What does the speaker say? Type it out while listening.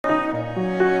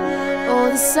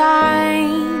the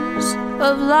signs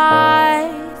of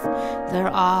life, they're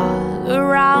all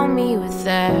around me. With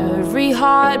every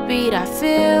heartbeat I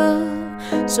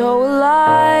feel so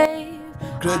alive.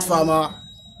 Great farmer,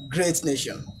 great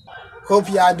nation. Hope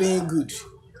you are doing good.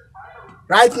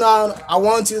 Right now, I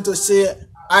want you to say,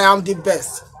 I am the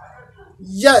best.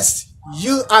 Yes,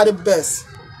 you are the best.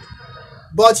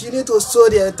 But you need to show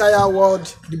the entire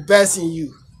world the best in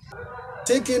you.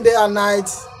 Thinking day and night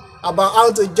about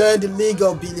how to join the League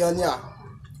of Billionaires.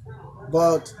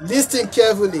 But listen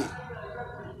carefully.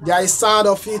 There is sound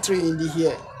of victory in the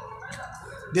air.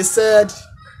 They said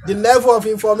the level of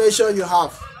information you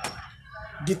have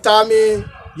determine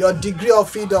your degree of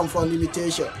freedom from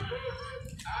limitation.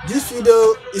 This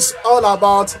video is all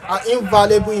about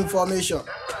invaluable information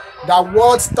that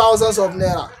worth thousands of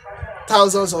naira,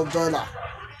 thousands of dollars.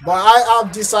 But I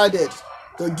have decided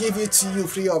to give it to you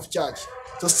free of charge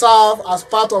to serve as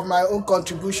part of my own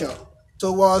contribution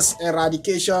towards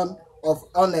eradication of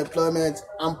unemployment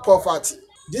and poverty.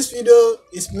 This video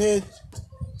is made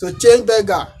to change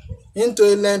beggar into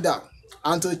a lender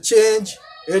and to change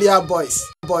area boys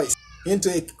into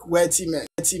a wealthy man.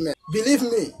 Believe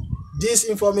me, this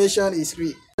information is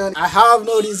real. I have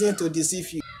no reason to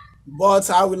deceive you,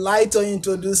 but I would like to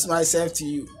introduce myself to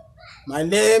you. My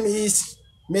name is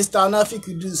Mr. Nafi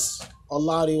Kudus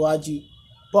Olariwaju,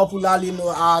 popularly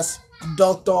known as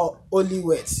Dr.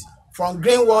 Oliwet, from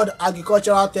Greenwood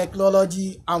Agricultural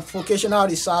Technology and Vocational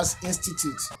Research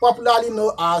Institute, popularly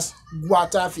known as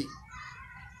Gwatavri,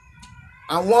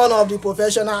 and one of the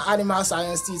professional animal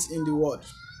scientists in the world.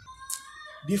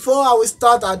 Before I will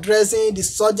start addressing the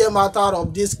subject matter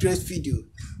of this great video,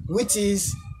 which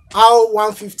is how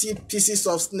 150 pieces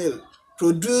of snail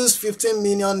produce 15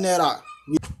 million naira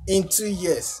in 2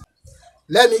 years,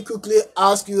 let me quickly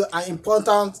ask you an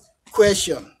important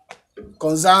question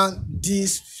concerning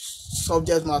this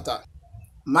subject matter.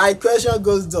 My question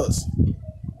goes thus: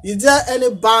 is there any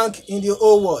bank in the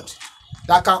whole world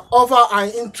that can offer an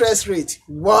interest rate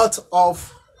worth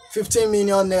of 15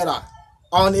 million naira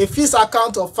on a fixed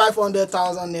account of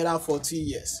 500,000 naira for 2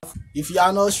 years? If you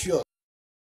are not sure,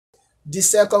 the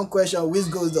second question which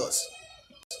goes thus: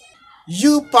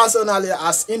 you personally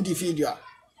as individual,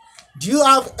 do you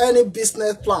have any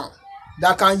business plan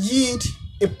that can yield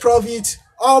a profit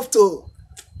up to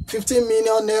 15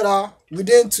 million naira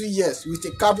within 2 years with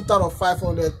a capital of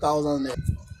 500,000 naira?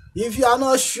 If you are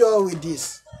not sure with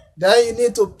this, then you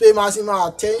need to pay maximum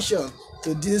attention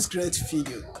to this great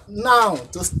video. Now,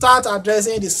 to start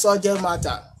addressing the subject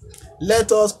matter,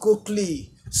 let us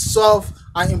quickly solve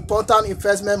an important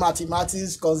investment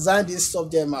mathematics concerning this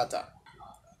subject matter.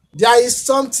 There is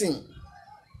something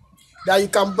that you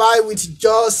can buy with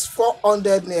just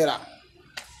 400 naira.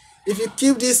 If you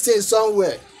keep this thing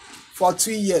somewhere for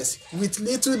 2 years with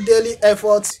little daily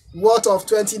effort worth of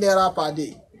 20 naira per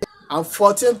day and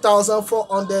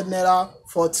 14,400 naira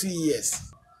for 2 years,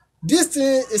 this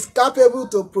thing is capable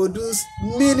to produce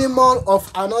minimum of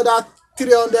another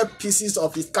 300 pieces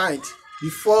of its kind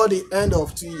before the end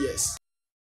of 2 years,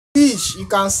 which you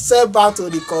can sell back to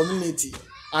the community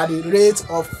at the rate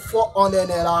of 400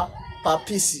 naira per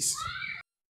pieces.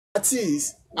 That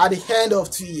is, at the end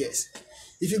of 2 years,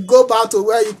 if you go back to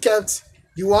where you kept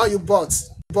the one you bought,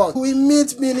 we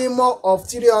meet minimum of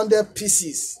 300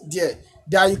 pieces there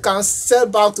that you can sell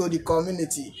back to the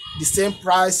community the same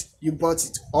price you bought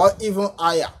it, or even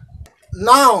higher.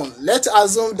 Now, let's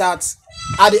assume that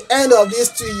at the end of these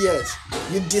 2 years,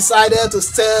 you decided to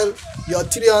sell your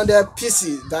 300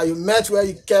 pieces that you met where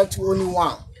you kept only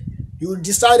one. You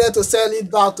decided to sell it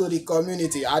back to the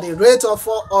community at the rate of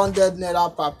 400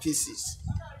 naira per pieces.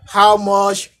 How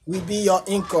much will be your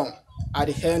income at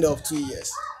the end of 2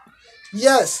 years?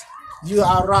 Yes, you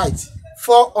are right.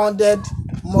 400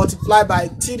 multiplied by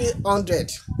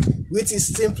 300, which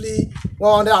is simply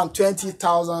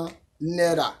 120,000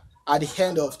 naira at the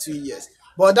end of 2 years.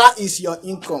 But that is your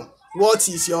income. What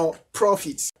is your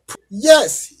profit?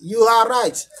 Yes, you are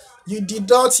right. You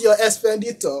deduct your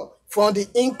expenditure from the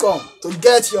income to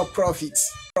get your profit.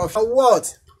 And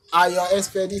what are your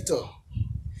expenditure?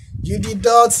 You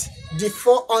deduct the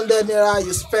 400 naira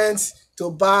you spent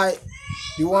to buy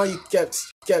the one you kept.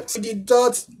 You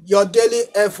deduct your daily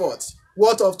effort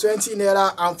worth of 20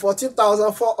 naira and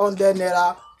 14,400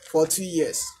 naira for 2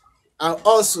 years. And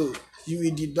also, you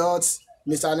will deduct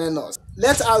miscellaneous.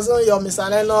 Let's assume your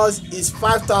miscellaneous is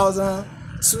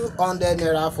 5,200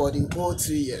 naira for the whole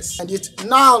 2 years. And it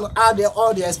now add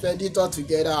all the expenditure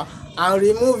together and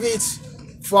remove it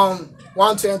from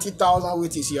 120,000,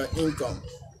 which is your income.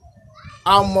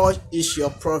 How much is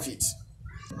your profit?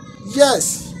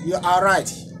 Yes, you are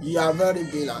right. You are very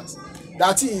balanced.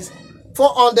 That is,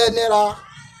 400 naira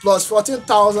plus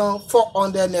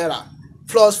 14,400 naira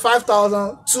plus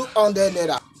 5,200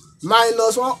 naira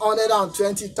minus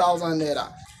 120,000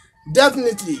 naira.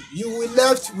 Definitely you will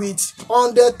left with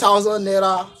 100,000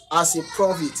 naira as a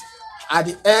profit at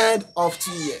the end of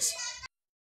 2 years.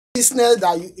 Business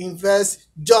that you invest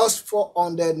just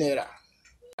 400 naira.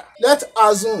 Let's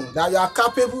assume that you are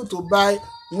capable to buy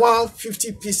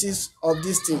 150 pieces of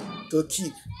this thing to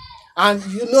keep, and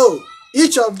you know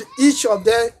each of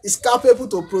them is capable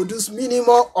to produce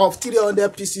minimum of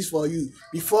 300 pieces for you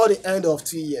before the end of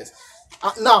 2 years.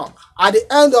 Now at the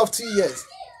end of 2 years,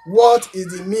 what is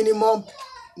the minimum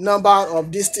number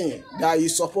of this thing that you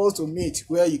supposed to meet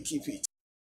where you keep it?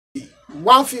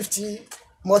 150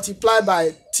 multiplied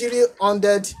by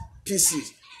 300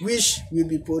 pieces, which will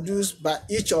be produced by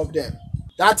each of them.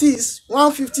 That is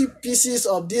 150 pieces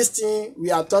of this thing we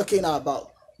are talking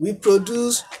about. We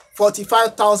produce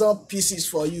 45,000 pieces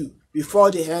for you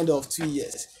before the end of 2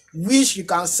 years, which you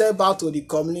can sell back to the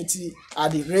community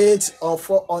at the rate of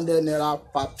 400 naira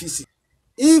per piece.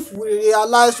 If we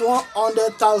realize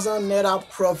 100,000 naira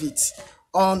profit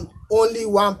on only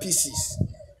one pieces,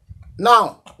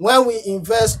 now when we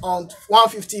invest on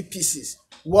 150 pieces,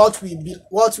 what will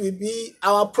be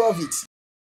our profit?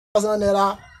 1,000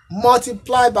 naira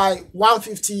multiplied by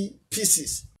 150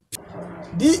 pieces.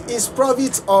 This is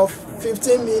profit of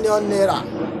 15 million naira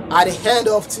at the end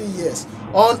of 2 years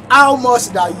on how much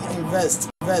that you invest.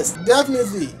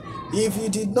 Definitely, if you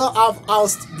did not have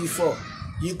house before,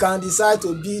 you can decide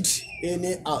to build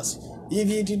any house. If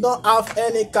you did not have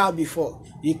any car before,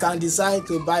 you can decide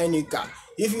to buy any car.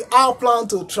 If you have plan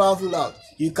to travel out,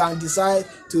 you can decide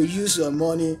to use your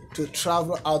money to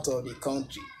travel out of the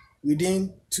country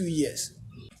within 2 years.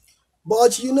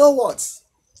 But you know what?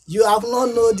 You have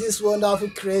not known this wonderful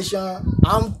creation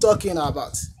I'm talking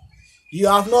about. You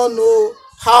have not known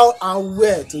how and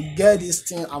where to get this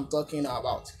thing I'm talking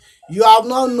about. You have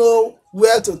not known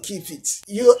where to keep it.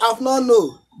 You have not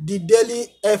known the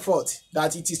daily effort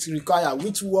that it is required,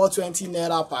 which was 20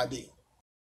 naira per day.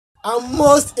 And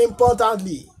most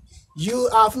importantly, you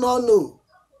have not known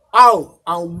how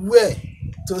and where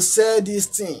to sell this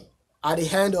thing at the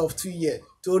end of 2 years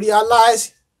to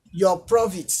realize your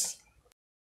profits.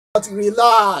 But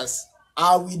relax,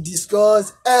 I will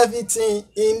discuss everything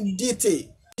in detail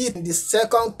in the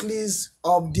second clip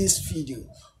of this video.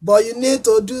 But you need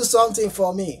to do something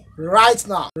for me right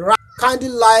now. Kindly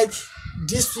like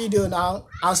this video now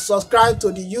and subscribe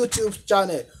to the YouTube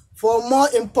channel for more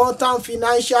important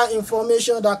financial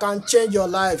information that can change your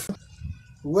life.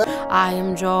 I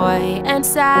am joy and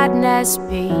sadness,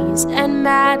 peace and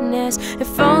madness.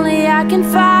 If only I can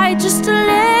fight just a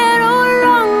little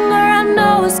longer, I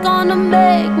know it's gonna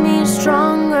make me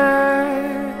stronger.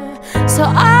 So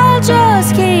I'll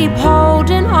just keep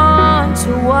holding on to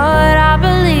what I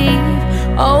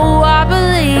believe. Oh, I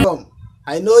believe.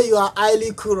 I know you are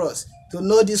highly curious to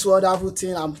know this wonderful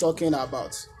thing I'm talking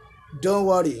about. Don't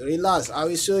worry, relax, I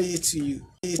will show it to you.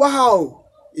 Wow,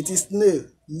 it is snail.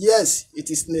 Yes, it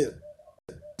is snail.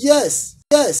 Yes,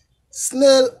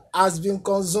 snail has been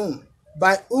consumed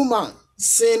by human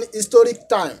since historic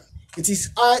time. It is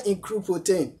high in crude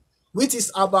protein, which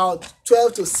is about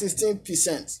 12 to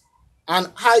 16%,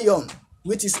 and iron,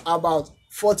 which is about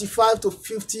 45 to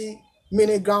 50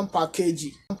 milligram per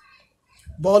kg,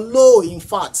 but low in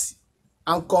fat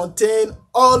and contain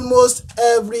almost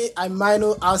every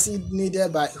amino acid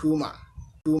needed by human.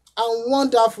 And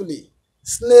wonderfully,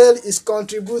 snail is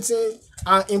contributing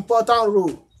an important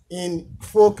role in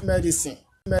folk medicine.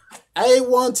 I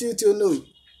want you to know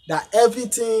that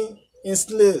everything in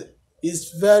snail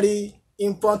is very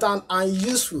important and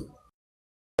useful.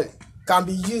 Can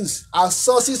be used as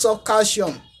sources of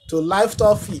calcium to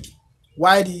livestock feed,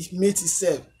 while the meat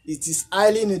itself, it is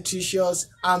highly nutritious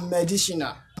and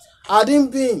medicinal. Adding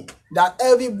being that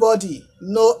everybody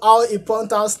know how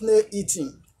important snail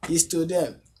eating is to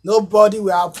them, nobody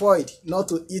will avoid not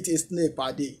to eat a snail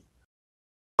per day.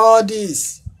 All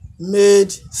this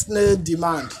made snail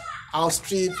demand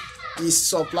outstrip its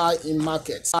supply in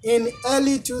markets. In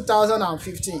early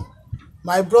 2015,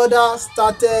 my brother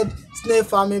started snail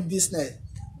farming business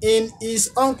in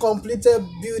his uncompleted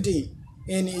building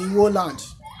in Iwo Land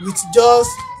with just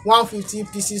 150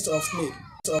 pieces of snail,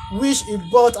 which he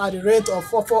bought at the rate of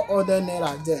 400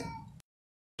 naira then.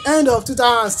 End of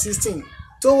 2016,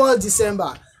 towards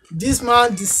December, this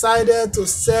man decided to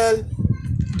sell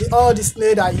all the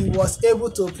snail that he was able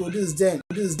to produce then.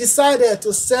 Decided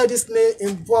to sell this snail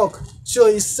in bulk,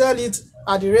 so he sell it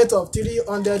at the rate of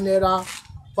 300 naira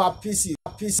per piece.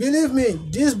 Believe me,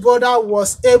 this brother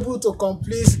was able to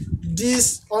complete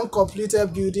this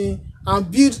uncompleted building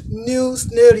and build new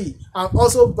snailery and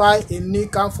also buy a new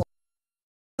camp for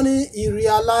money he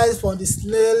realized from the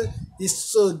snail is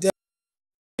so the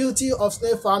beauty of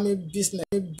snail farming business.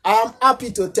 I am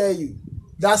happy to tell you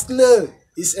that snail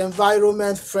is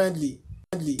environment friendly.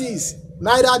 This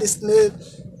neither the snail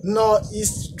nor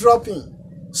its dropping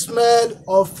smell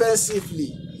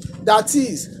offensively. That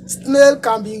is, snail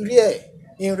can be reared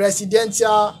in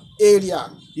residential area.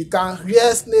 You can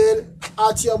rear snail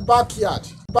at your backyard.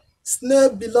 Snail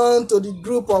belong to the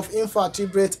group of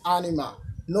invertebrate animal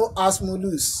known as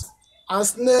mollusks, and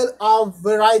snail have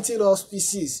variety of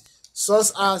species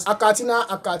such as Achatina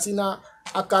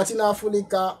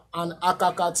fulica, and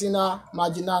Achatina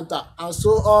marginata, and so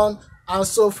on and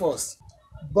so forth.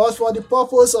 But for the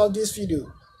purpose of this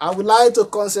video, I would like to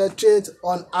concentrate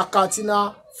on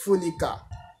Achatina fulica.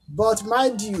 But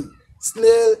mind you,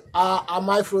 snails are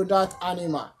hermaphrodite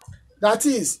animal. That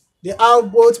is, they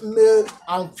have both male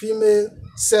and female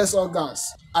sex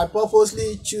organs. I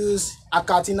purposely choose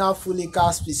Achatina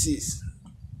fulica species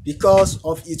because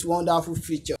of its wonderful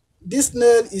feature. This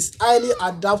snail is highly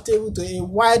adaptable to a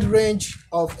wide range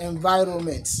of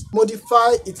environments.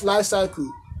 Modify its life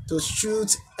cycle to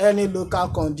suit any local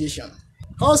condition.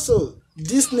 Also,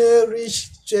 this snail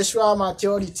reach sexual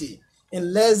maturity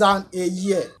in less than a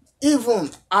year, even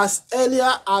as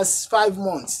earlier as 5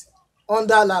 months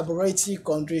under laboratory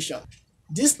condition.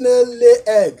 This snail lay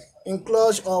egg in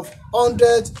clutch of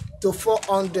 100 to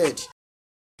 400,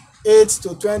 8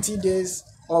 to 20 days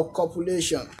of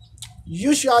copulation.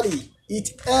 Usually,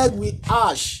 its egg will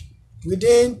hatch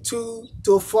within 2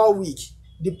 to 4 weeks,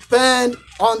 depend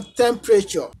on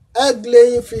temperature. Egg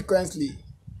laying frequently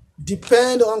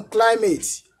depend on climate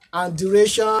and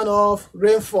duration of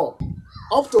rainfall.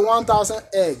 Up to 1,000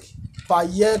 eggs per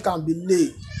year can be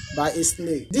laid by a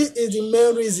snail. This is the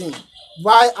main reason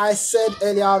why I said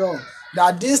earlier on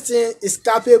that this thing is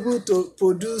capable to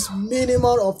produce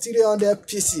minimum of 300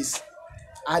 pieces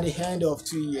at the end of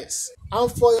 2 years.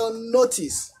 And for your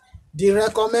notice, the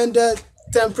recommended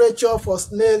temperature for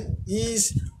snail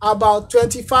is about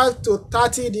 25 to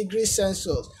 30 degrees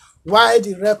Celsius, while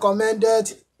the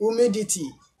recommended humidity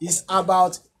is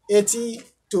about 80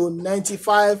 to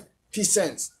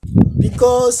 95%.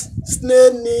 Because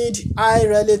snail need high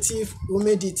relative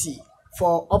humidity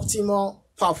for optimal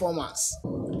performance.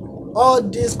 All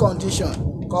these conditions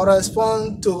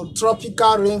correspond to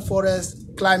tropical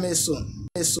rainforest climate zone.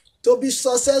 To be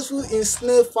successful in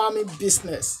snail farming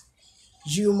business,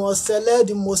 you must select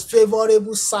the most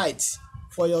favorable site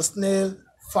for your snail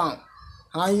farm,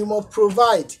 and you must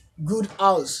provide good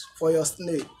house for your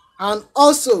snail, and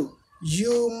also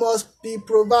you must be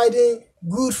providing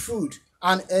good food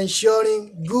and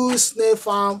ensuring good snail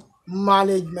farm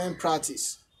management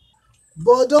practice.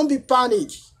 But don't be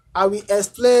panicked. I will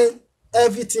explain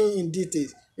everything in detail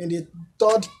in the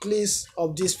third clip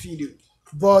of this video.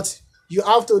 But you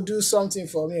have to do something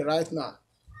for me right now.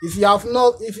 If you have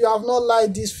not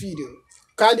liked this video,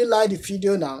 kindly like the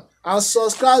video now and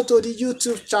subscribe to the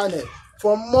YouTube channel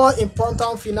for more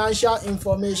important financial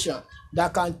information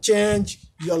that can change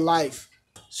your life.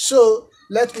 So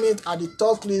let's meet at the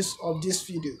third clip of this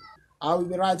video. I will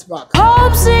be right back.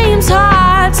 Hope seems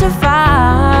hard to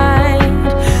find.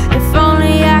 If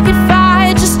only I could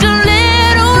fight just a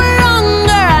little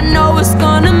longer. I know it's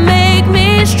gonna make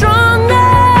me stronger.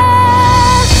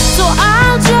 So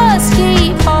I'll just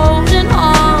keep holding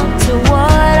on to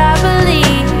what I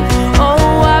believe.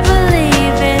 Oh, I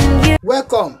believe in you.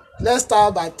 Welcome. Let's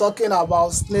start by talking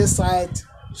about snail site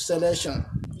selection.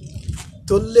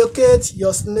 To locate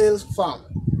your snail farm,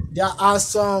 there are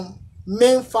some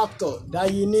main factors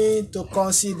that you need to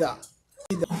consider.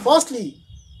 Firstly,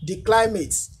 the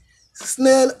climate.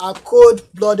 Snails are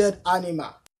cold-blooded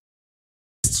animals.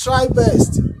 They thrive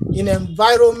best in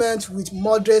environments with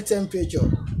moderate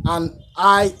temperature and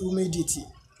high humidity.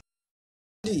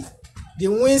 The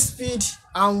wind speed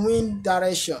and wind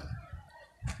direction.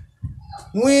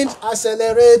 Wind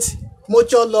accelerates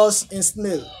moisture loss in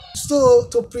snail. So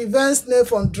to prevent snail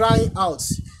from drying out,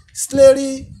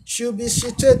 snailery should be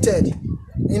situated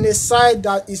in a site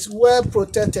that is well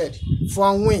protected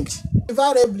from wind.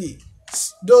 Invariably,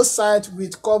 those sites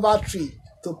with cover tree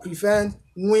to prevent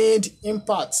wind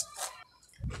impact.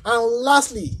 And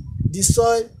lastly, the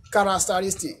soil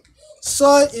characteristic.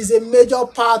 Soil is a major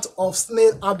part of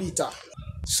snail habitat.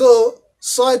 So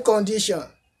soil condition,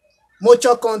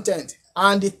 moisture content,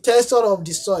 and the texture of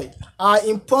the soil are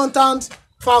important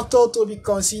factors to be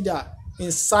considered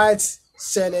in site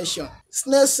selection.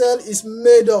 Snail cell is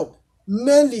made up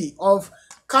mainly of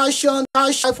calcium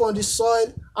from the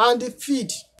soil and the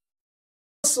feed.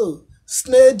 Also,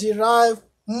 snail derive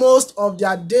most of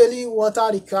their daily water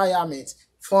requirements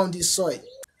from the soil.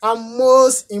 And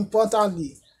most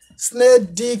importantly, snails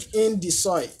dig in the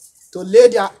soil to lay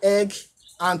their egg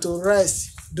and to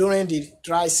rest during the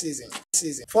dry season.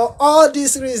 For all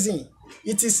these reasons,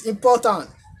 it is important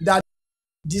that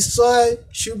the soil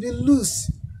should be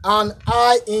loose and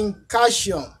high in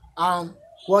calcium and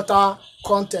water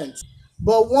content.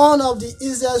 But one of the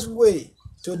easiest way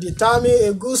to determine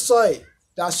a good soil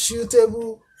that's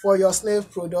suitable for your snail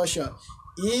production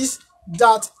is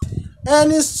that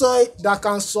any soil that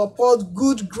can support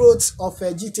good growth of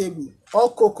vegetable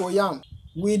or cocoyam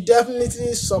will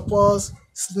definitely support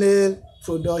snail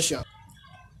production.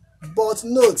 But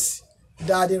note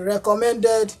that the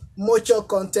recommended moisture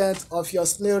content of your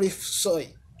snail soil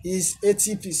is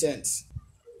 80%.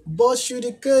 But should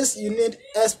the case you need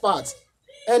experts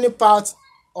any part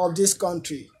of this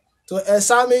country to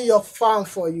examine your farm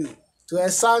for you, to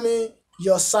examine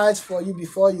your site for you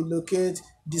before you locate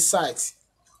the site,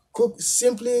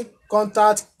 simply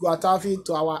contact Gwatavri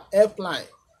to our helpline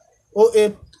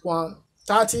 081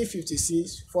 30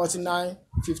 56 49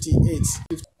 58.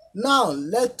 Now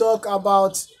let's talk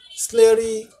about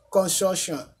slurry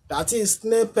construction, that is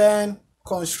snail pen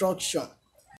construction.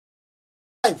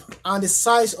 The type and the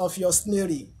size of your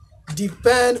snairy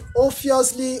depend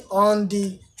obviously on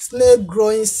the snail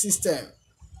growing system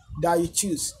that you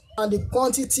choose and the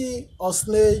quantity of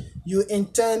snail you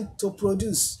intend to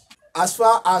produce. As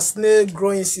far as snail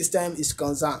growing system is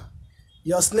concerned,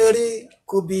 your snairy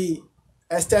could be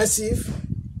extensive,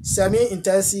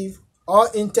 semi-intensive or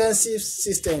intensive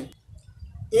system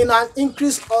in an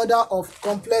increased order of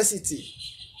complexity,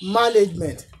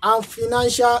 management and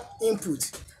financial input.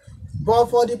 But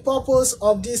for the purpose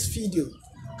of this video,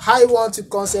 I want to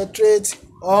concentrate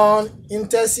on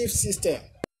intensive system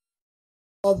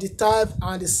of the type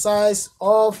and the size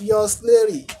of your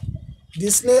snairy. The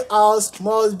snail house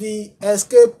must be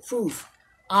escape proof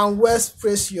and well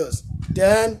spacious.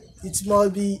 Then it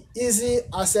must be easy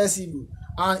accessible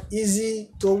and easy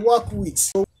to work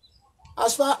with.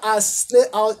 As far as snail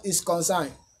house is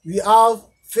concerned, we have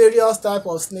various types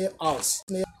of snail house,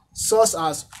 such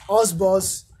as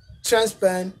housebox, trench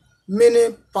pen,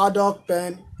 mini paddock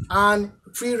pen, and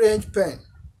free-range pen.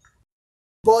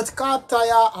 But car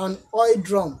tire and oil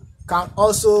drum can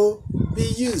also be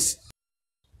used.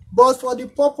 But for the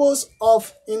purpose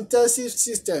of intensive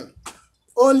system,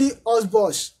 only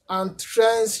housebox and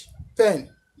trench pen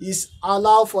is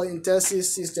allowed for intensive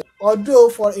system. Although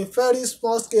for a very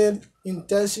small scale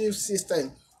intensive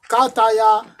system, car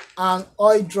tire and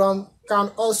oil drum can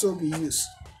also be used.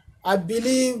 I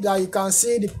believe that you can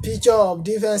see the picture of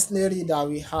different snairy that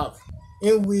we have,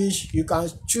 in which you can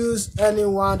choose any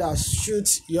one that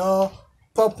suits your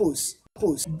purpose.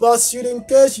 But in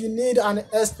case you need an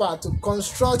expert to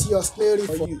construct your snairy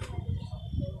for you,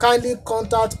 kindly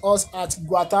contact us at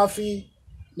Gwatavri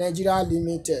Nigeria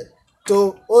Limited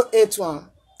to 081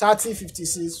 30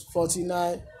 56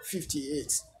 49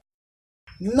 58.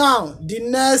 Now, the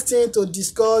next thing to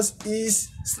discuss is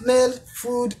snail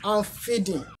food and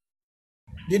feeding.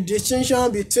 The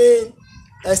distinction between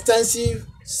extensive,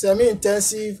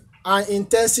 semi-intensive, and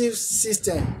intensive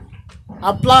system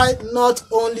apply not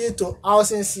only to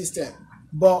housing system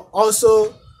but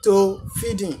also to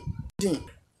feeding.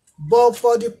 But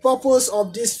for the purpose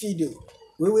of this video,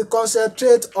 we will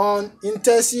concentrate on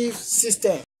intensive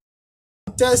system.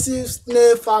 Intensive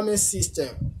snail farming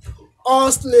system.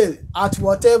 All snails at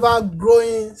whatever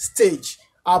growing stage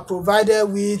are provided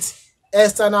with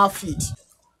external feed,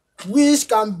 which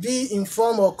can be in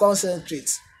form of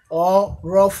concentrate or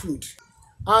raw food.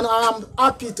 And I am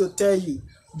happy to tell you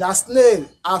that snails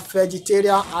are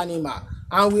vegetarian animal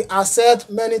and we accept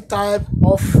many types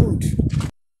of food.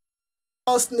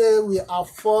 All snails will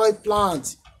avoid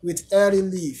plants with hairy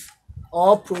leaf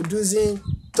or producing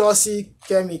toxic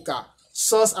chemical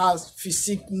such as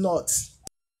physic nuts.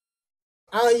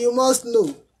 And you must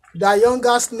know that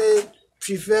younger snails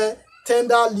prefer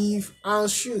tender leaf and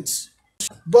shoots.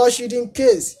 But should in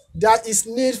case there is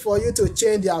need for you to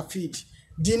change their feed,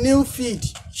 the new feed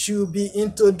should be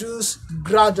introduced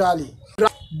gradually.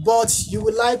 But you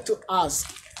would like to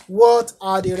ask, what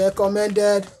are the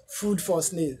recommended food for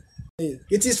snail?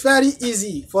 It is very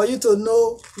easy for you to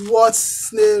know what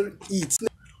snail eat.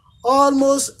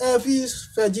 Almost every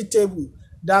vegetable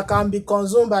that can be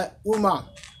consumed by human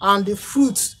and the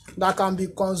fruits that can be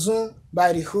consumed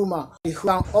by the human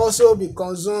can also be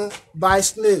consumed by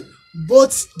snail,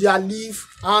 both their leaf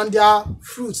and their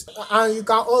fruits. And you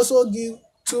can also give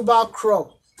tuber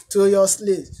crop to your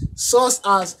slaves, such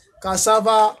as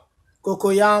cassava,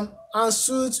 cocoyam, and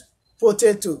sweet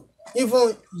potato,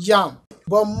 even yam.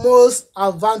 but most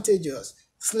advantageous.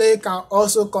 Snail can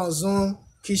also consume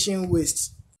kitchen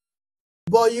waste.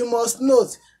 But you must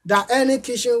note that any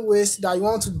kitchen waste that you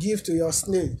want to give to your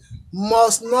snail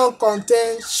must not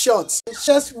contain shots. The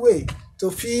best way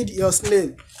to feed your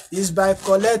snail is by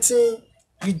collecting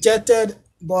rejected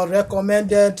but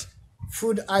recommended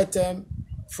food item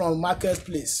from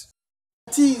marketplace.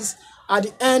 That is, at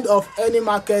the end of any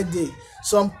market day,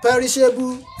 some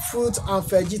perishable fruit and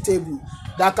vegetable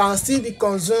that can still be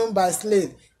consumed by snail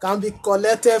can be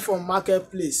collected from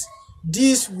marketplace.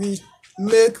 This will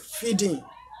make feeding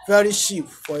very cheap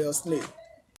for your snail.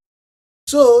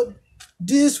 So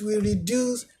this will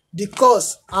reduce the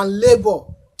cost and labor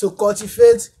to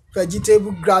cultivate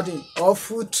vegetable garden or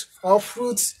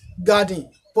fruit garden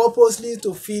purposely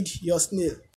to feed your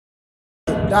snail.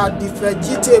 That the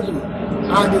vegetable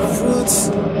and the fruits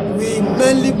will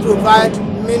mainly provide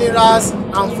minerals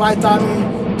and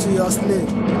vitamins to your snail,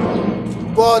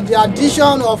 but the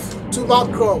addition of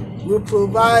tuber crop will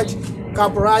provide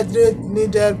carbohydrate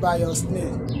needed by your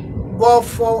snail. But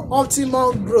for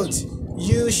optimal growth,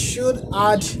 you should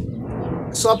add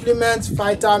supplement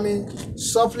vitamin,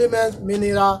 supplement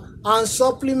mineral and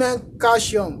supplement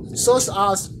calcium such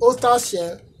as otter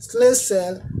shell, snail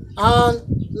shell and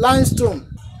limestone.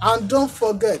 And don't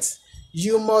forget,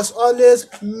 you must always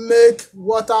make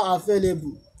water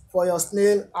available for your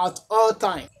snail at all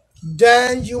times.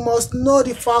 Then you must know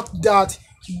the fact that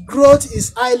growth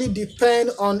is highly depend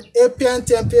on ambient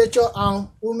temperature and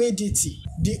humidity.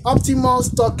 The optimal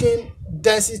stocking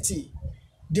density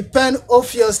depend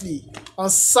obviously on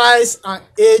size and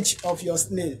age of your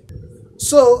snail.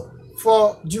 So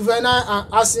for juvenile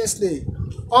and asking snail,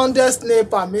 100 snail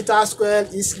per meter square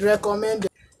is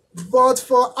recommended, but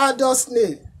for adult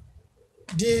snail,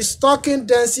 the stocking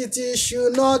density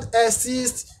should not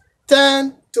exceed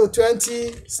 10 to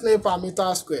 20 snail per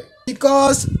meter square,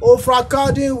 because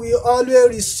overcrowding will always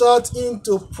result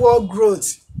into poor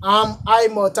growth and high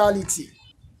mortality.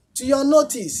 To your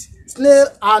notice, snail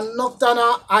are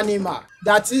nocturnal animal,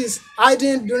 that is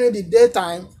hiding during the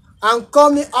daytime and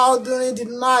coming out during the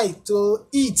night to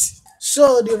eat.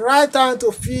 So the right time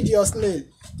to feed your snail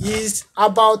is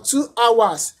about 2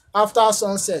 hours after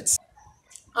sunset.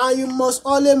 And you must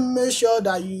always make sure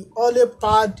that you always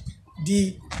pad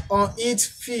the on-heat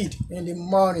feed in the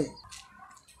morning.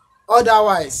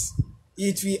 Otherwise,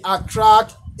 it will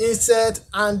attract insect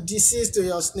and disease to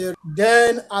your snail.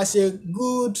 Then as a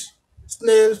good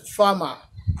snail farmer,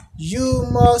 you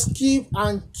must keep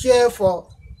and care for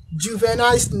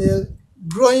juvenile snail,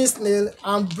 growing snail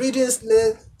and breeding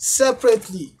snail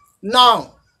separately.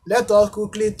 Now let us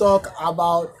quickly talk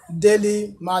about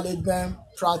daily management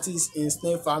practice in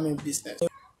snail farming business.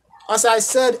 As I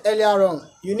said earlier on,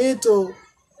 you need to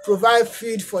provide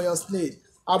feed for your snail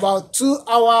about 2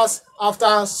 hours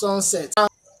after sunset,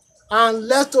 and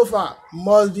leftover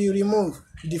must be removed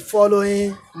the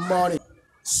following morning.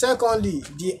 Secondly,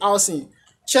 the housing.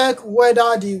 Check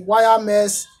whether the wire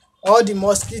mesh or the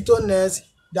mosquito net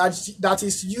that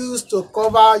is used to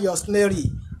cover your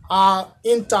snairy are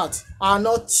intact, are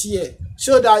not tear,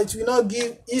 so that it will not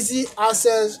give easy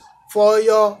access for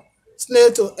your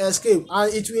snail to escape,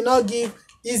 and it will not give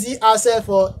easy access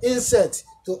for insect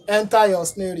to enter your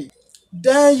snairy.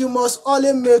 Then you must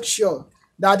always make sure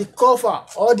that the cover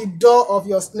or the door of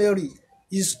your snairy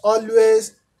is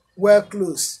always well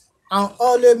closed, and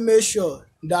always make sure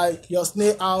that your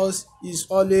snail house is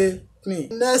always clean.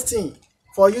 Next thing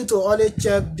for you to always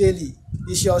check daily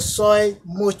is your soil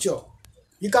moisture.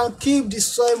 You can keep the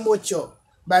soil moisture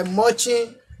by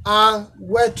mulching and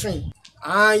watering,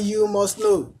 and you must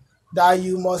know that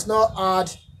you must not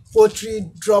add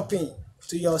poultry dropping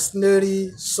to your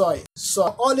snairy soil. So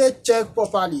always check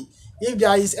properly if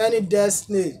there is any dead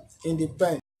snail in the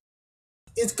pen.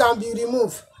 It can be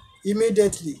removed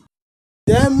immediately.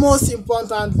 Then most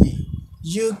importantly,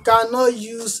 you cannot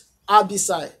use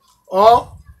herbicide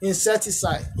or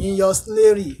insecticide in your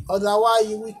snairy, otherwise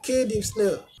you will kill the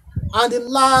snail. And the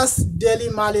last daily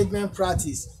management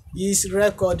practice is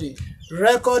recording.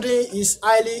 Recording is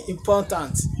highly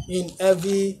important in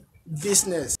every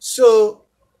business. So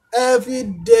every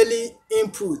daily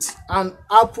input and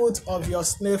output of your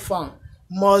snail farm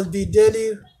must be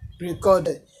daily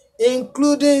recorded,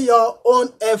 including your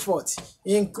own effort,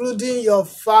 including your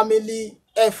family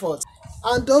effort.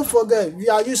 And don't forget, we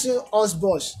are using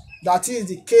housebox, that is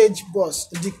the cage box,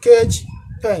 the cage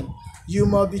pen. You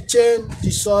must be change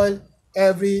the soil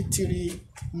every 3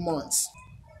 months.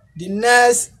 The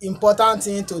next important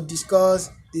thing to discuss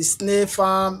is snail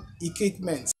farm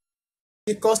equipment.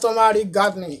 The customary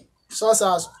gardening such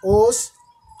as hose,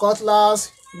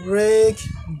 cutlass, rake,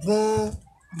 broom,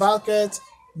 basket,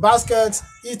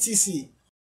 etc.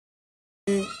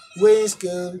 Weighing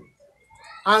scale,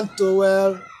 hand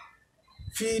towel,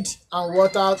 feed and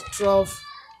water trough,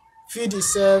 feed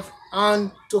itself,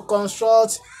 and to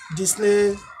construct the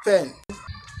snail pen.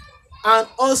 And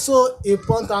also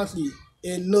importantly,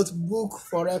 a notebook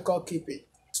for record keeping.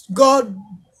 God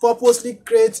purposely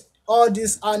creates all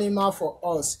these animals for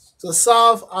us to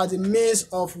serve as the means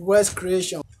of wealth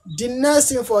creation. The next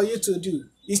thing for you to do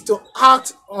is to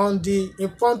act on the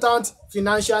important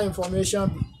financial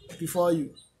information before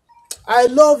you. I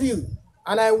love you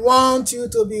and I want you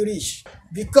to be rich,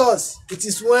 because it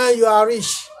is when you are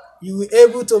rich you will be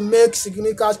able to make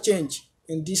significant change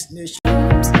in this nation.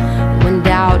 When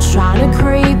doubt's trying to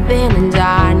creep in and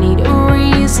I need a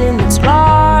reason